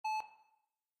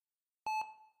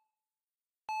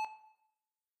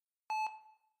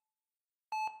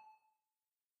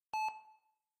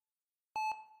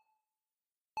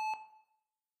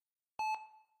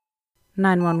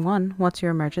911, what's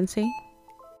your emergency?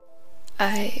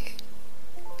 I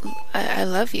I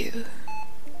love you.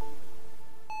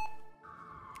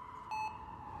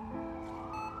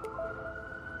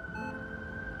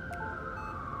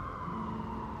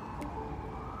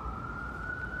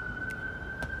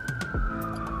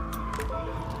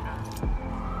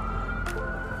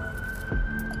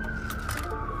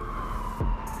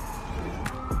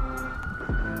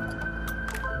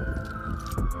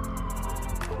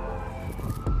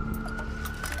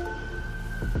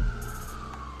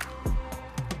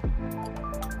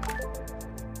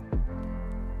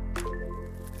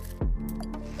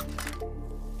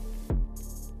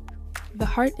 The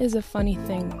heart is a funny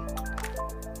thing.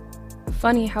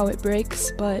 Funny how it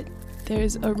breaks, but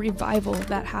there's a revival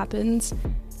that happens.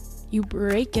 You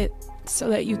break it so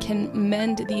that you can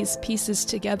mend these pieces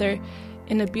together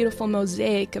in a beautiful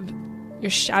mosaic of your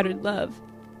shattered love,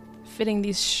 fitting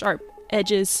these sharp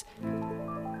edges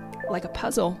like a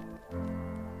puzzle.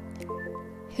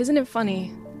 Isn't it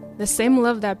funny? The same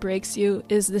love that breaks you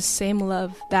is the same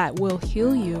love that will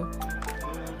heal you.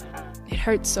 It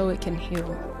hurts so it can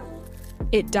heal.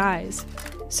 It dies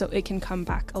so it can come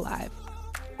back alive.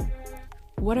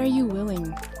 What are you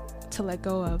willing to let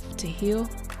go of to heal?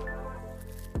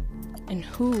 And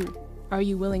who are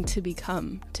you willing to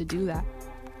become to do that?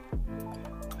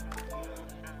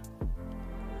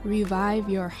 Revive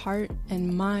your heart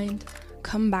and mind.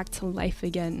 Come back to life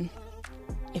again.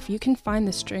 If you can find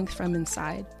the strength from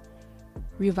inside,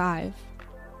 revive,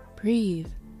 breathe.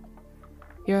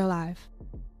 You're alive.